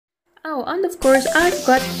Oh, and of course I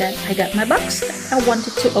forgot that I got my box I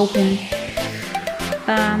wanted to open.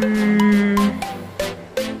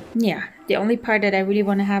 Yeah, the only part that I really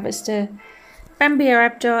want to have is the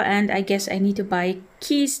Bambiraptor, and I guess I need to buy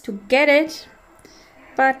keys to get it.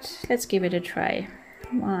 But let's give it a try.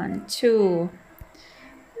 1, 2.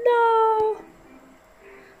 No!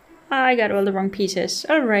 I got all the wrong pieces.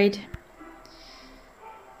 Alright.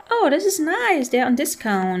 Oh, this is nice. They're on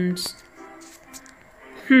discount.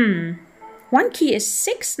 1 key is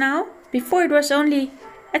 6 now. Before it was only...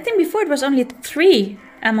 I think before it was only 3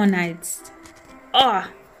 ammonites. Oh,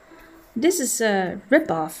 this is a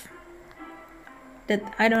ripoff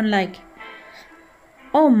that I don't like.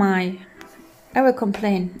 Oh my. I will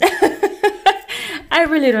complain. I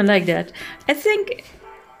really don't like that. I think...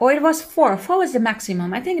 Oh, it was 4. 4 was the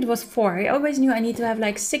maximum. I think it was 4. I always knew I need to have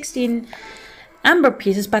like 16 amber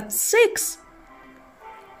pieces, but 6?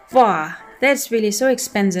 Wow, that's really so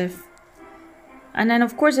expensive. And then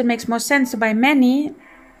of course it makes more sense to buy many.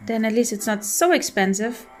 Then at least it's not so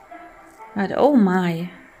expensive. But oh my.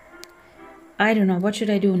 I don't know. What should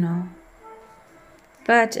I do now?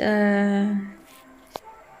 But,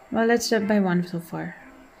 well, let's buy 1 so far.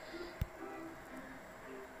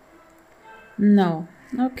 No.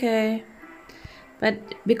 Okay.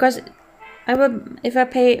 But because I will, if I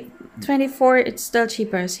pay 24, it's still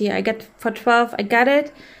cheaper. See, I got for 12, I got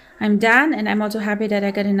it. I'm done, and I'm also happy that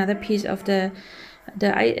I got another piece of the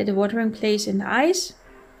watering place in the ice.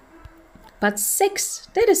 But 6,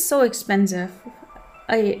 that is so expensive.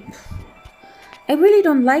 I really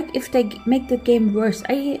don't like if they make the game worse.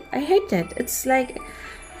 I hate that. It's like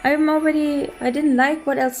I didn't like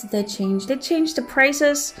what else did they change. They changed the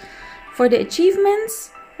prices for the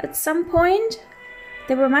achievements at some point.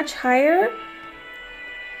 They were much higher.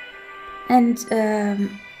 And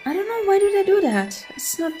I don't know, why do they do that?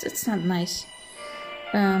 It's not nice.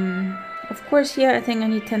 Of course here I think I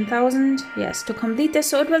need 10,000, yes, to complete this,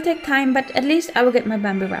 so it will take time, but at least I will get my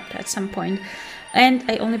Bambiraptor at some point. And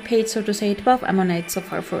I only paid, so to say, 12 ammonites so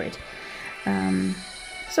far for it.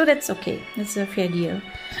 So that's okay, that's a fair deal.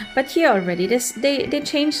 But here already, they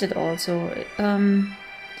changed it also.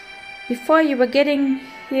 Before you were getting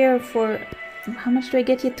here for, how much do I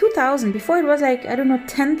get here? 2,000. Before it was like, I don't know,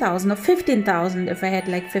 10,000 or 15,000 if I had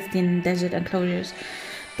like 15 desert enclosures.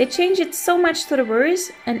 They changed it so much to the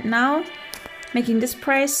worse, and now making this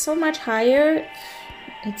price so much higher,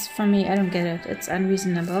 it's, for me, I don't get it. It's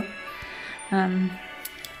unreasonable.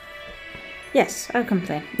 Yes, I'll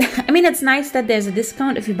complain. I mean, it's nice that there's a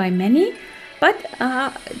discount if you buy many, but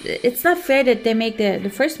it's not fair that they make the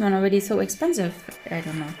first one already so expensive. I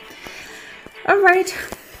don't know. Alright,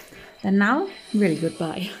 and now, really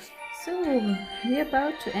goodbye. So, we're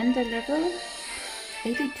about to enter level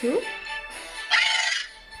 82.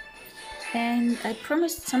 And I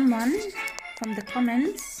promised someone from the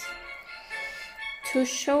comments to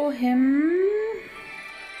show him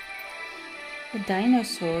a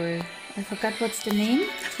dinosaur. I forgot what's the name.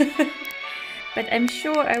 But I'm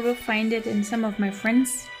sure I will find it in some of my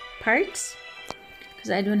friends' parts.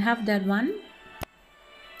 Because I don't have that one.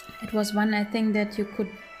 It was one I think that you could...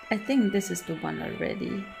 I think this is the one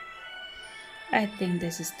already. I think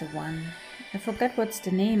this is the one. I forgot what's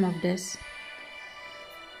the name of this.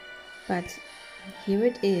 But here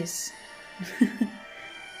it is.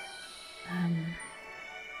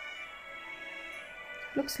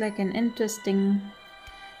 Looks like an interesting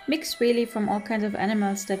mix really from all kinds of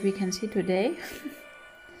animals that we can see today.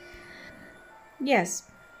 Yes.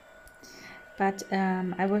 But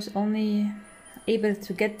I was only able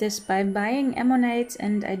to get this by buying ammonites,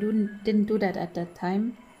 and I didn't do that at that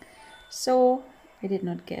time. So I did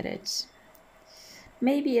not get it.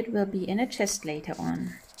 Maybe it will be in a chest later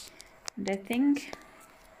on. And I think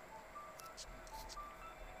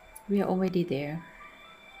we are already there.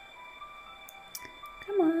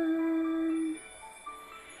 Come on.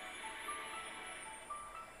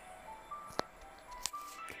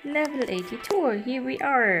 Level 82, here we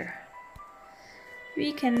are.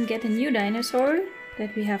 We can get a new dinosaur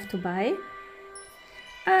that we have to buy.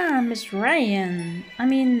 Ah, Miss Ryan. I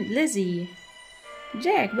mean, Lizzie.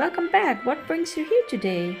 Jack, welcome back. What brings you here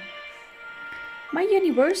today? My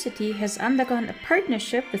university has undergone a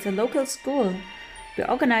partnership with a local school. We're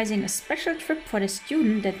organizing a special trip for the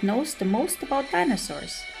student that knows the most about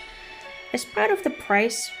dinosaurs. As part of the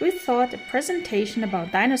prize, we thought a presentation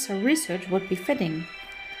about dinosaur research would be fitting.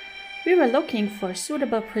 We were looking for a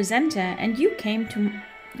suitable presenter, and you came to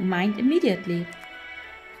mind immediately.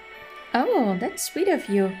 Oh, that's sweet of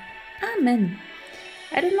you. Amen.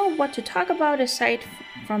 I don't know what to talk about aside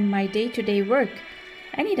from my day-to-day work.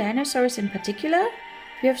 Any dinosaurs in particular?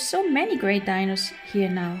 We have so many great dinos here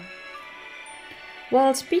now.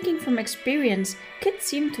 Well, speaking from experience, kids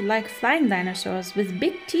seem to like flying dinosaurs with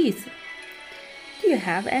big teeth. Do you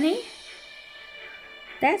have any?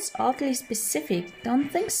 That's oddly specific, don't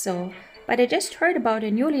think so, but I just heard about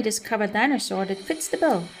a newly discovered dinosaur that fits the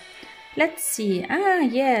bill. Let's see,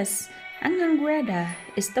 yes, Anhanguera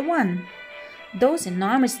is the one. Those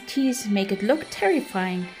enormous teeth make it look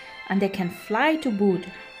terrifying, and they can fly to boot.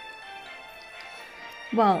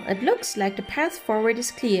 Well, it looks like the path forward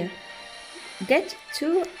is clear. Get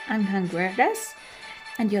to Anhanguera's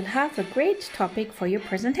and you'll have a great topic for your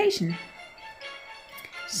presentation.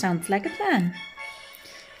 Sounds like a plan.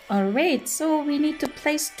 Alright, so we need to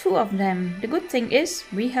place 2 of them. The good thing is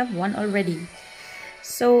we have 1 already.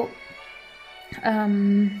 So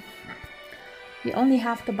we only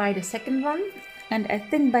have to buy the second one. And I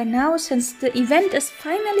think by now, since the event is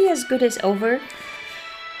finally as good as over,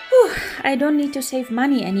 I don't need to save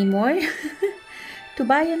money anymore to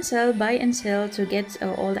buy and sell to get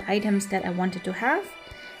all the items that I wanted to have.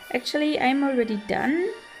 Actually, I'm already done.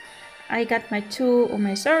 I got my 2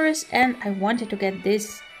 Omesaurus and I wanted to get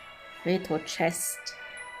this retro chest.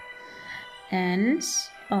 And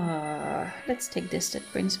let's take this,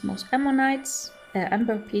 that brings most ammonites,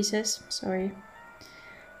 amber pieces, sorry.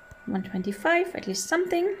 125, at least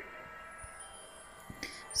something.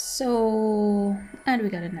 So, and we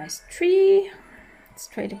got a nice tree. Let's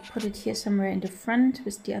try to put it here somewhere in the front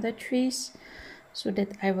with the other trees so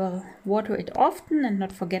that I will water it often and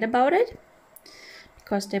not forget about it,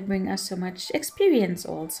 because they bring us so much experience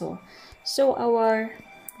also. So our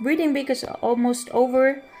breeding week is almost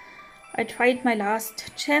over. I tried my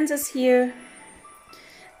last chances here,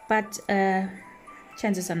 but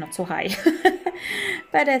chances are not so high.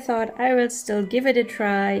 But I thought I will still give it a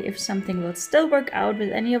try if something will still work out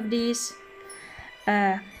with any of these.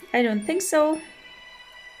 I don't think so,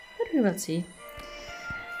 but we will see.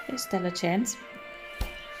 There's still a chance.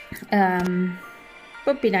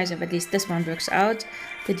 Would be nice if at least this one works out,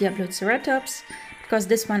 the Diabloceratops, because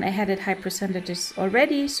this one I had at high percentages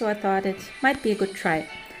already, so I thought it might be a good try.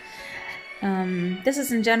 This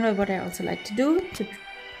is in general what I also like to do, to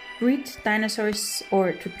breed dinosaurs,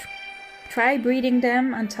 or to try breeding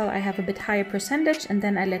them until I have a bit higher percentage, and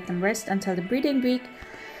then I let them rest until the breeding week.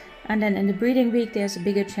 And then in the breeding week there's a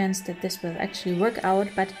bigger chance that this will actually work out.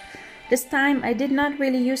 But this time I did not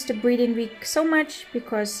really use the breeding week so much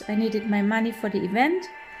because I needed my money for the event.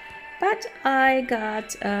 But I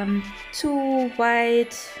got 2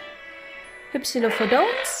 white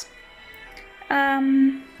Hypsilophodons.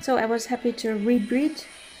 So I was happy to rebreed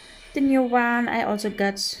the new one. I also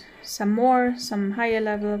got some higher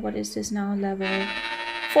level. What is this now? Level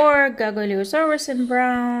 4 Gargoyleosaurus in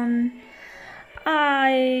brown.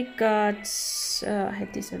 I got, I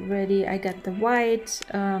had this already. I got the white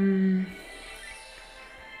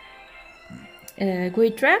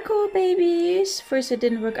Great Draco babies. First it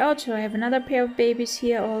didn't work out, so I have another pair of babies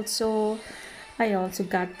here also. I also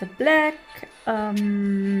got the black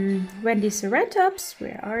Wendyceratops.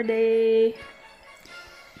 Where are they?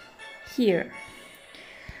 Here.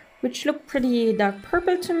 Which look pretty dark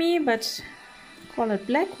purple to me, but call it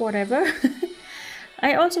black, whatever.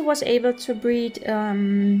 I also was able to breed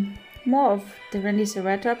more of the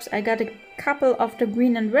Wendyceratops. I got a couple of the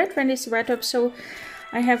green and red Wendyceratops, so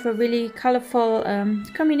I have a really colorful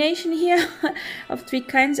combination here of 3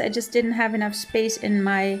 kinds. I just didn't have enough space in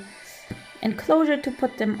my enclosure to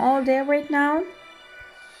put them all there right now.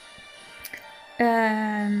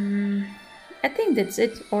 I think that's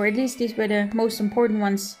it, or at least these were the most important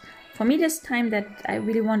ones for me this time, that I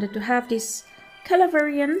really wanted to have these color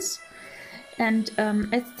variants. And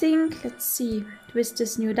I think, let's see, with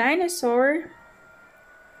this new dinosaur,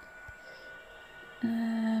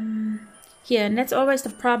 here, and that's always the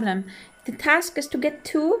problem. The task is to get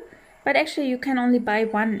 2, but actually you can only buy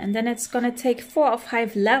 1, and then it's gonna take 4 or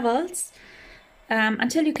 5 levels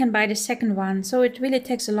until you can buy the second one. So it really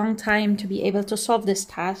takes a long time to be able to solve this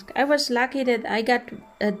task. I was lucky that I got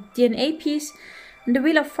a DNA piece in the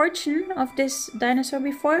Wheel of Fortune of this dinosaur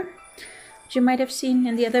before, which you might have seen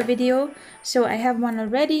in the other video. So I have one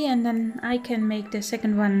already, and then I can make the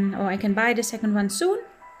second one, or I can buy the second one soon.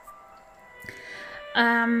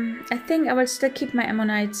 I think I will still keep my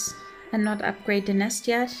ammonites and not upgrade the nest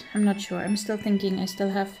yet. I'm not sure. I'm still thinking. I still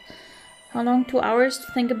have, how long? 2 hours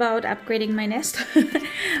to think about upgrading my nest.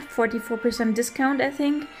 44% discount, I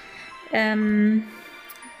think. Yeah,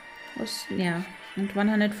 and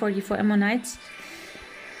 144 ammonites.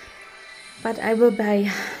 But I will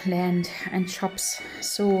buy land and shops,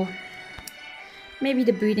 so maybe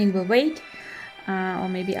the breeding will wait, or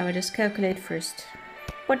maybe I will just calculate first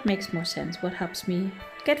what makes more sense, what helps me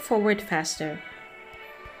get forward faster.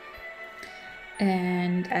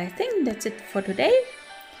 And I think that's it for today.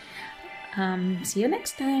 See you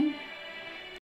next time.